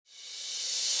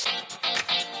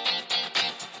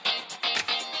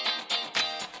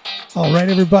All right,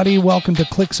 everybody, welcome to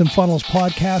Clicks and Funnels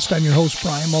Podcast. I'm your host,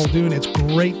 Brian Muldoon. It's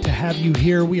great to have you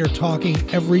here. We are talking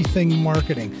everything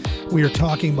marketing. We are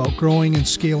talking about growing and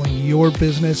scaling your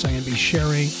business. I'm going to be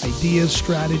sharing ideas,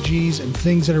 strategies, and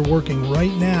things that are working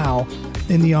right now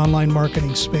in the online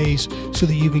marketing space so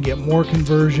that you can get more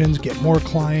conversions, get more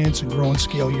clients, and grow and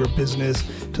scale your business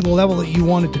to the level that you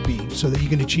want it to be so that you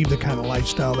can achieve the kind of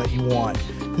lifestyle that you want.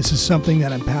 This is something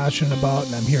that I'm passionate about,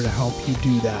 and I'm here to help you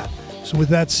do that. So with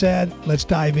that said, let's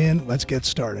dive in. Let's get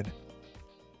started.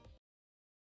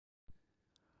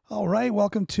 All right,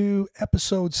 welcome to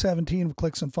episode 17 of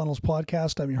Clicks and Funnels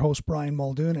Podcast. I'm your host, Brian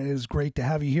Muldoon, and it is great to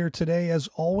have you here today, as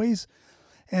always.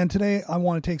 And today I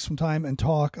want to take some time and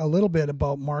talk a little bit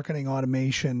about marketing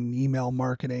automation, email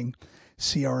marketing,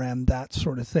 CRM, that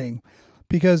sort of thing.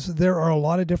 Because there are a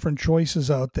lot of different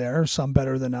choices out there, some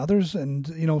better than others,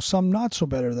 and some not so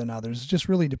better than others. It just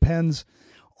really depends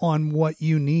on what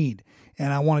you need.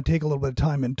 And I want to take a little bit of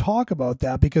time and talk about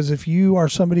that, because if you are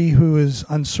somebody who is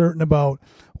uncertain about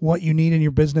what you need in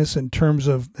your business in terms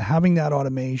of having that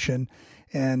automation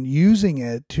and using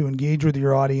it to engage with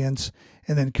your audience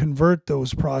and then convert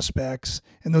those prospects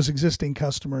and those existing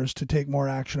customers to take more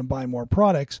action and buy more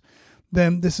products,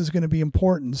 then this is going to be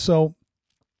important. So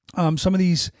some of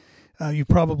these you've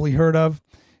probably heard of.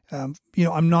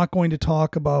 I'm not going to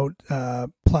talk about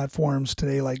platforms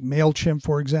today like MailChimp,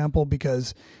 for example,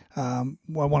 because I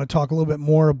want to talk a little bit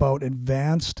more about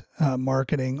advanced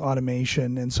marketing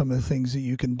automation and some of the things that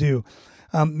you can do.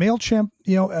 MailChimp,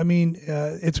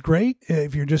 it's great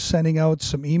if you're just sending out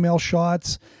some email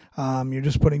shots. You're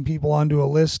just putting people onto a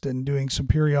list and doing some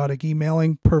periodic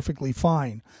emailing, perfectly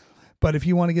fine. But if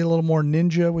you want to get a little more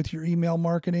ninja with your email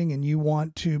marketing and you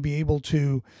want to be able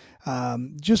to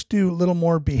just do a little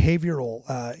more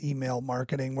behavioral email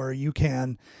marketing where you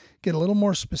can get a little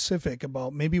more specific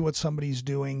about maybe what somebody's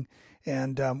doing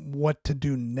and what to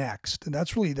do next. And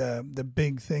that's really the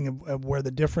big thing of where the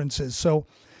difference is. So,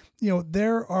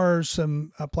 there are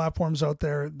some platforms out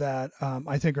there that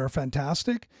I think are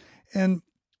fantastic. And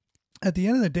at the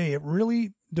end of the day, it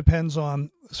really depends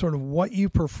on sort of what you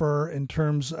prefer in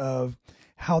terms of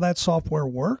how that software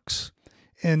works,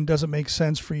 and does it make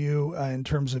sense for you in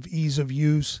terms of ease of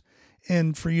use,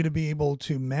 and for you to be able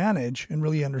to manage and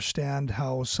really understand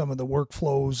how some of the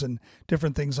workflows and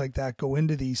different things like that go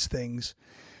into these things.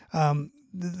 The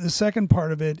second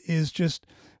part of it is just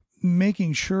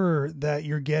making sure that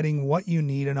you're getting what you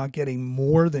need and not getting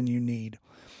more than you need.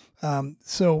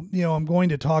 So I'm going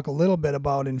to talk a little bit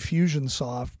about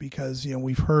Infusionsoft because,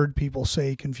 we've heard people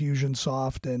say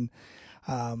Confusionsoft, and,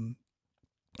 I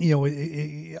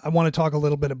want to talk a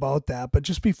little bit about that. But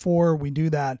just before we do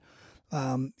that,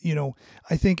 I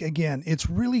think, again,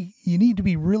 you need to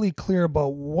be really clear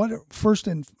about first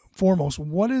and foremost,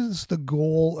 what is the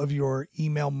goal of your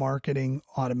email marketing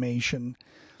automation?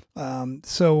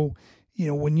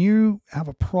 When you have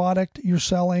a product you're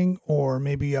selling, or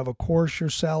maybe you have a course you're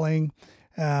selling,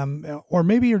 or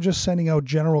maybe you're just sending out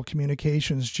general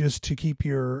communications just to keep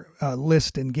your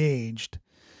list engaged,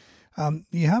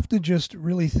 you have to just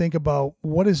really think about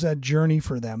what is that journey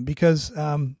for them. Because,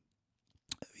 one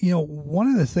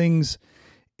of the things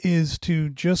is to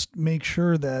just make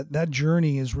sure that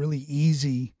journey is really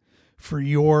easy for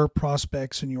your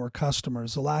prospects and your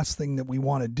customers. The last thing that we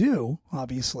want to do,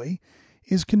 obviously,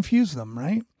 is confuse them,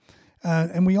 right?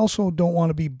 And we also don't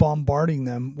want to be bombarding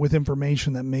them with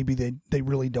information that maybe they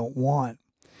really don't want.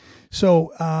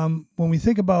 So when we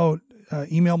think about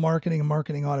email marketing and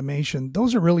marketing automation,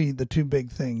 those are really the two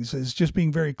big things, is just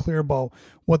being very clear about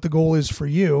what the goal is for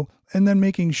you, and then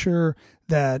making sure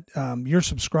that your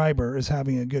subscriber is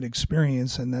having a good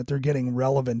experience and that they're getting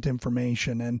relevant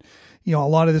information. And, a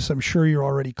lot of this I'm sure you're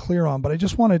already clear on, but I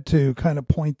just wanted to kind of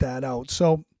point that out.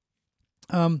 So,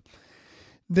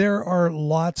 there are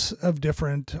lots of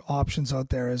different options out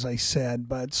there, as I said,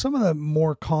 but some of the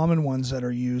more common ones that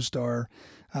are used are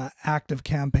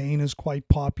ActiveCampaign is quite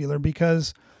popular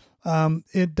because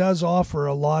it does offer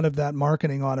a lot of that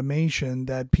marketing automation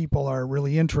that people are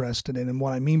really interested in. And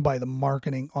what I mean by the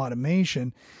marketing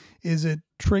automation is it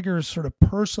triggers sort of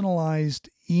personalized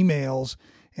emails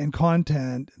and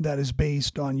content that is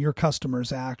based on your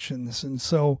customers' actions. And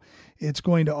so it's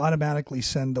going to automatically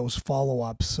send those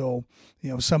follow-ups. So,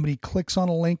 if somebody clicks on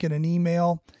a link in an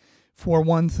email for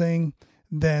one thing,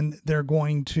 then they're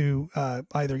going to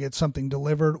either get something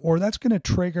delivered, or that's going to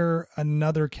trigger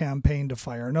another campaign to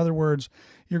fire. In other words,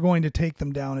 you're going to take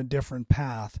them down a different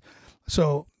path.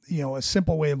 So, a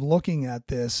simple way of looking at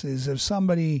this is if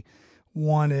somebody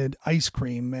wanted ice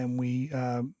cream and we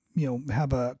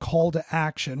have a call to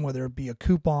action, whether it be a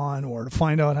coupon or to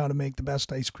find out how to make the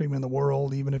best ice cream in the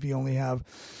world, even if you only have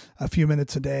a few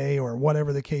minutes a day or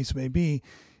whatever the case may be,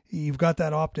 you've got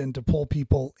that opt-in to pull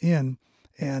people in.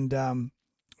 And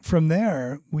from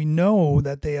there, we know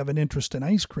that they have an interest in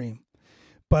ice cream.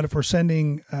 But if we're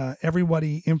sending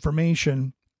everybody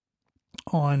information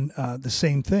on the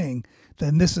same thing,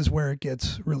 then this is where it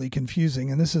gets really confusing.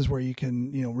 And this is where you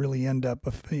can, really end up,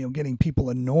 getting people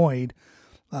annoyed.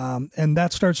 And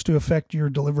that starts to affect your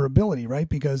deliverability, right?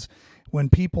 Because when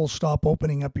people stop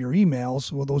opening up your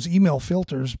emails, well, those email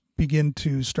filters begin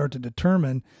to start to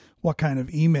determine what kind of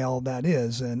email that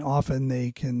is. And often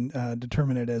they can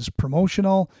determine it as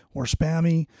promotional or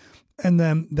spammy. And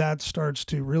then that starts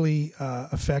to really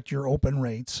affect your open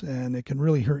rates, and it can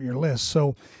really hurt your list.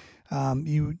 So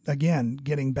again,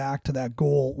 getting back to that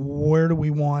goal, where do we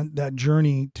want that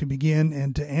journey to begin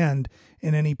and to end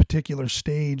in any particular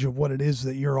stage of what it is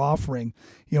that you're offering?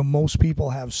 Most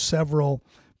people have several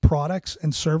products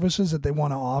and services that they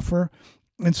want to offer.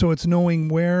 And so it's knowing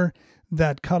where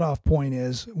that cutoff point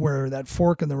is, where that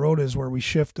fork in the road is, where we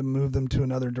shift and move them to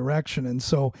another direction. And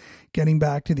so getting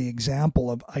back to the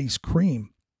example of ice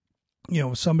cream,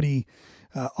 somebody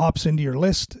opts into your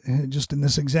list, just in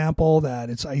this example, that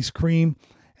it's ice cream,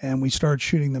 and we start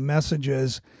shooting the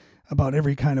messages about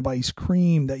every kind of ice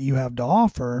cream that you have to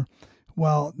offer.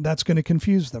 Well, that's going to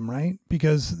confuse them, right?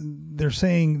 Because they're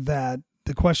saying that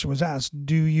the question was asked,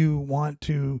 do you want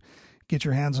to get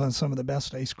your hands on some of the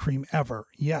best ice cream ever?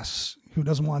 Yes. Who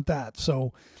doesn't want that?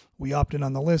 So we opt in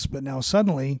on the list, but now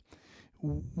suddenly,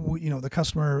 the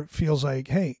customer feels like,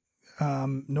 hey,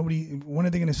 when are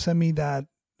they going to send me that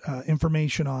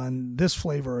information on this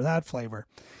flavor or that flavor?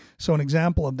 So an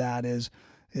example of that is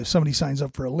if somebody signs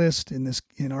up for a list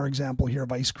in our example here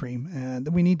of ice cream, and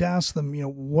then we need to ask them,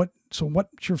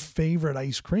 what's your favorite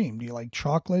ice cream? Do you like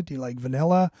chocolate? Do you like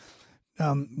vanilla?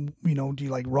 Do you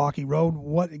like Rocky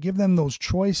Road? Give them those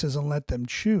choices and let them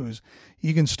choose.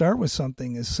 You can start with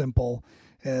something as simple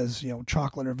as,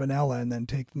 chocolate or vanilla, and then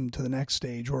take them to the next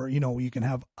stage. Or, you can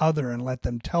have other and let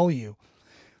them tell you.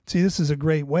 See, this is a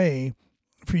great way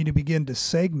for you to begin to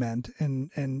segment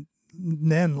and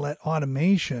then let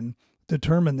automation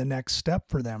determine the next step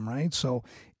for them, right? So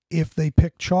if they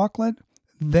pick chocolate,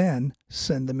 then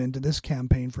send them into this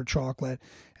campaign for chocolate,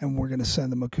 and we're going to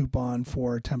send them a coupon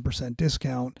for a 10%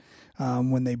 discount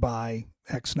when they buy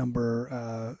X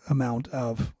number amount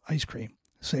of ice cream.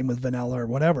 Same with vanilla or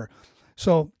whatever.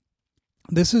 So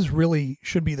this is really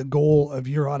should be the goal of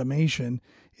your automation,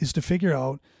 is to figure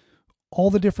out all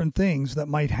the different things that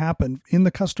might happen in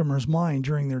the customer's mind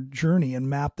during their journey and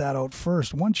map that out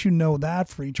first. Once you know that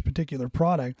for each particular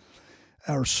product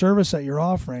or service that you're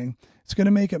offering, it's going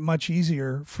to make it much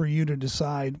easier for you to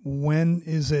decide when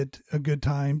is it a good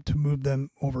time to move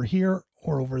them over here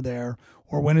or over there,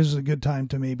 or when is it a good time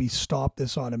to maybe stop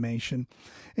this automation.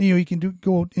 And you can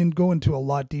go into a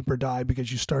lot deeper dive,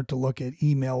 because you start to look at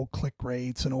email click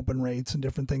rates and open rates and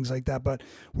different things like that. But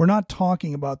we're not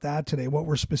talking about that today. What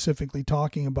we're specifically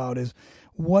talking about is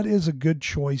what is a good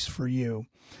choice for you.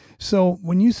 So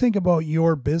when you think about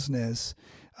your business,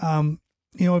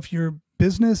 if your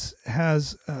business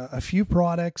has a few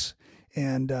products,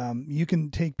 and you can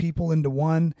take people into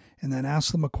one and then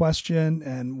ask them a question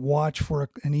and watch for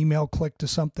an email click to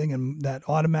something, and that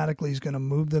automatically is going to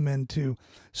move them into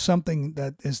something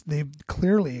that they've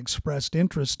clearly expressed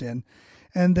interest in.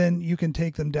 And then you can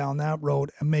take them down that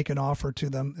road and make an offer to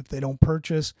them. If they don't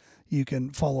purchase, you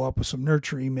can follow up with some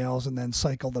nurture emails and then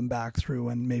cycle them back through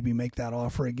and maybe make that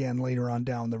offer again later on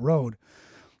down the road.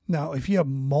 Now, if you have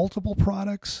multiple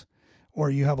products, or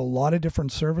you have a lot of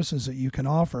different services that you can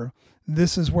offer,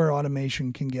 this is where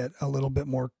automation can get a little bit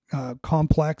more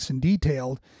complex and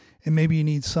detailed, and maybe you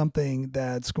need something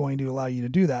that's going to allow you to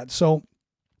do that. So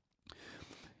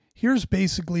here's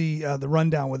basically the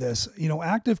rundown with this.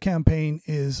 ActiveCampaign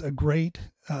is a great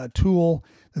tool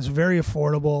that's very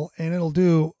affordable, and it'll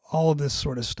do all of this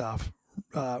sort of stuff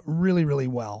really, really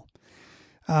well.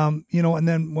 And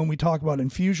then when we talk about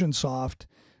Infusionsoft,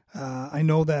 I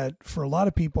know that for a lot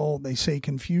of people, they say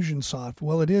Confusionsoft.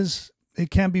 Well, it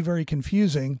can be very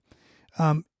confusing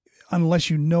unless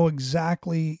you know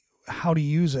exactly how to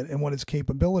use it and what its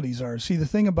capabilities are. See, the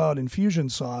thing about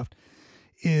Infusionsoft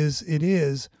is it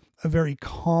is a very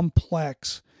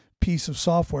complex piece of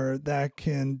software that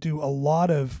can do a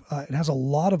lot of, it has a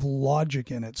lot of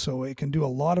logic in it. So it can do a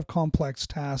lot of complex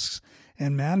tasks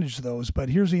and manage those. But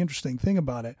here's the interesting thing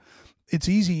about it. It's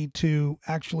easy to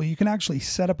you can actually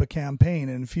set up a campaign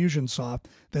in Infusionsoft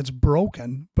that's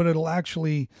broken, but it'll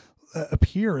actually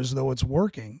appear as though it's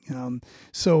working.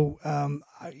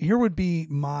 Here would be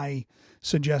my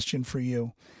suggestion for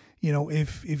you.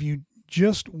 If you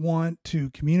just want to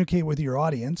communicate with your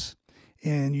audience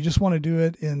and you just want to do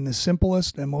it in the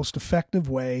simplest and most effective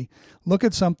way, look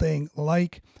at something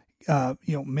like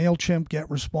MailChimp,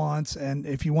 GetResponse. And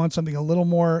if you want something a little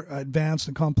more advanced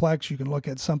and complex, you can look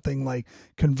at something like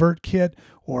ConvertKit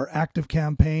or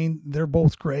ActiveCampaign. They're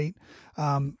both great.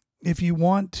 If you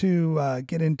want to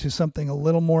get into something a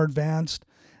little more advanced,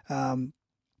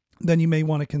 then you may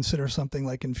want to consider something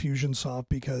like Infusionsoft,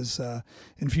 because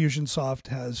Infusionsoft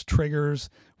has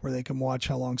triggers where they can watch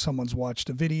how long someone's watched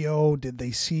a video. Did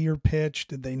they see your pitch?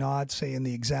 Did they not? Say in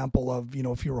the example of,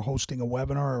 if you were hosting a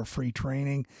webinar or a free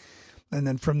training. And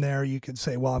then from there, you could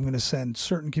say, well, I'm going to send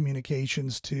certain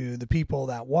communications to the people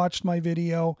that watched my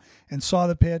video and saw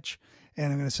the pitch. And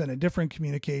I'm going to send a different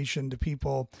communication to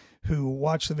people who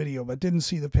watched the video but didn't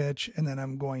see the pitch. And then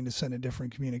I'm going to send a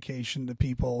different communication to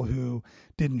people who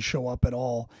didn't show up at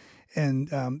all.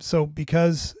 And so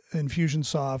because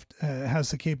Infusionsoft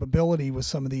has the capability with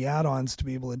some of the add-ons to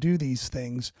be able to do these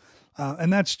things,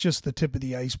 and that's just the tip of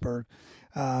the iceberg.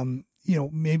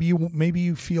 Maybe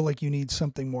you feel like you need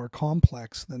something more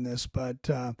complex than this, but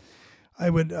I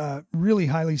would really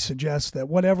highly suggest that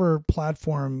whatever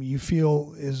platform you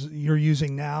feel you're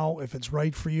using now, if it's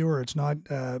right for you or it's not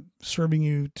serving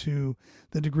you to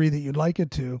the degree that you'd like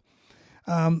it to,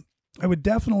 I would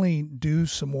definitely do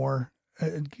some more,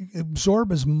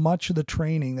 absorb as much of the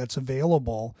training that's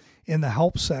available in the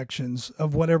help sections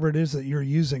of whatever it is that you're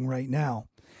using right now.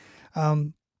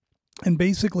 And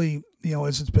basically,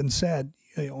 as it's been said,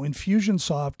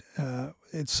 Infusionsoft,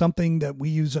 it's something that we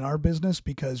use in our business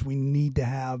because we need to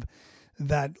have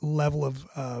that level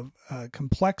of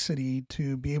complexity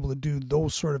to be able to do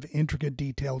those sort of intricate,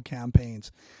 detailed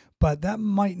campaigns. But that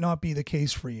might not be the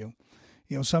case for you.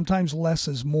 Sometimes less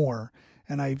is more.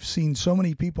 And I've seen so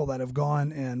many people that have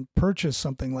gone and purchased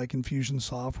something like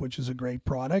Infusionsoft, which is a great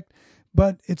product,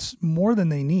 but it's more than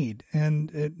they need. And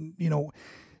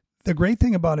the great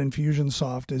thing about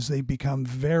Infusionsoft is they become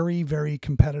very, very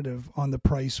competitive on the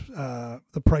price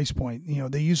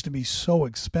point. They used to be so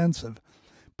expensive,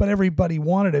 but everybody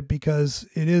wanted it because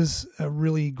it is a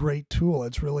really great tool.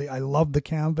 I love the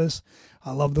canvas.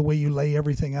 I love the way you lay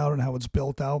everything out and how it's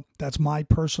built out. That's my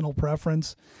personal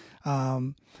preference.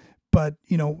 But,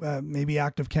 maybe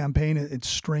ActiveCampaign, it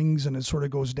strings and it sort of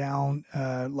goes down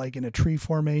like in a tree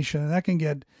formation. And that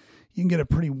you can get a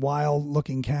pretty wild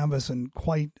looking canvas and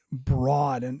quite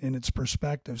broad in its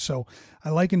perspective. So I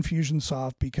like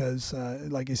Infusionsoft because,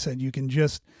 like I said, you can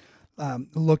just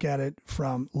look at it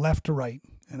from left to right,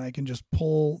 and I can just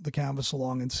pull the canvas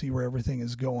along and see where everything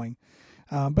is going.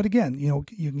 But again, you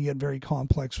can get very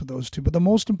complex with those two. But the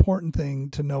most important thing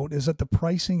to note is that the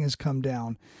pricing has come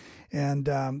down.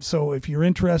 And so if you're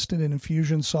interested in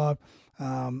Infusionsoft,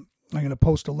 I'm going to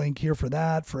post a link here for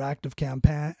that, for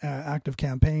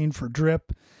ActiveCampaign, for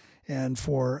Drip, and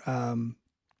for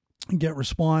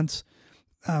GetResponse.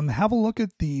 Have a look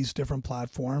at these different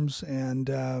platforms and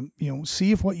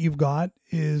see if what you've got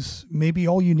is maybe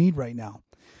all you need right now.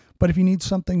 But if you need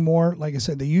something more, like I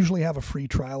said, they usually have a free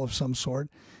trial of some sort.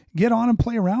 Get on and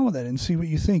play around with it and see what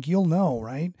you think. You'll know,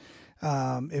 right?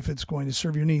 If it's going to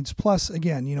serve your needs. Plus,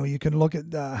 again, you can look at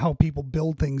how people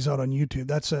build things out on YouTube.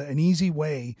 That's an easy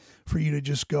way for you to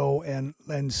just go and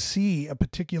see a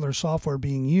particular software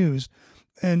being used,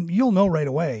 and you'll know right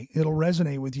away. It'll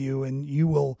resonate with you, and you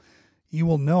will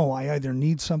know I either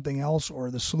need something else, or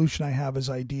the solution I have is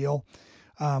ideal,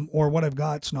 or what I've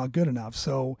got's not good enough.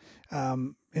 So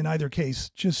in either case,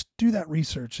 just do that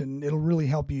research, and it'll really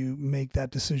help you make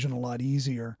that decision a lot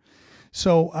easier.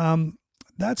 So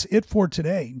that's it for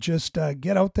today. Just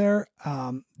get out there,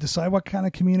 decide what kind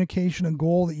of communication and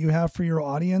goal that you have for your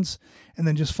audience, and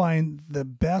then just find the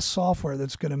best software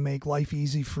that's going to make life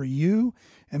easy for you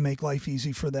and make life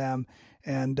easy for them.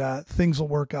 And things will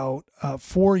work out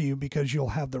for you because you'll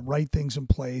have the right things in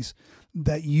place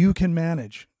that you can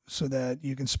manage, so that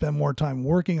you can spend more time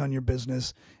working on your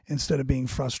business instead of being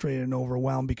frustrated and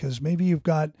overwhelmed because maybe you've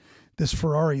got this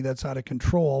Ferrari that's out of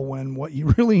control when what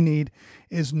you really need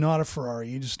is not a Ferrari.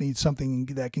 You just need something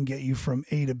that can get you from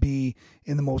A to B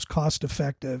in the most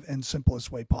cost-effective and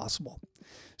simplest way possible.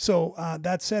 So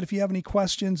that said, if you have any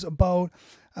questions about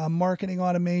marketing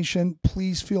automation,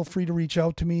 please feel free to reach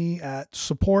out to me at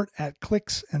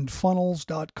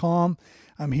support@clicksandfunnels.com.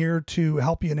 I'm here to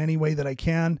help you in any way that I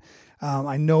can.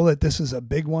 I know that this is a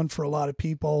big one for a lot of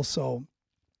people, so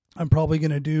I'm probably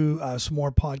going to do some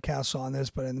more podcasts on this.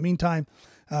 But in the meantime,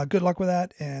 good luck with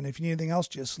that. And if you need anything else,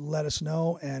 just let us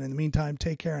know. And in the meantime,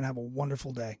 take care and have a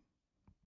wonderful day.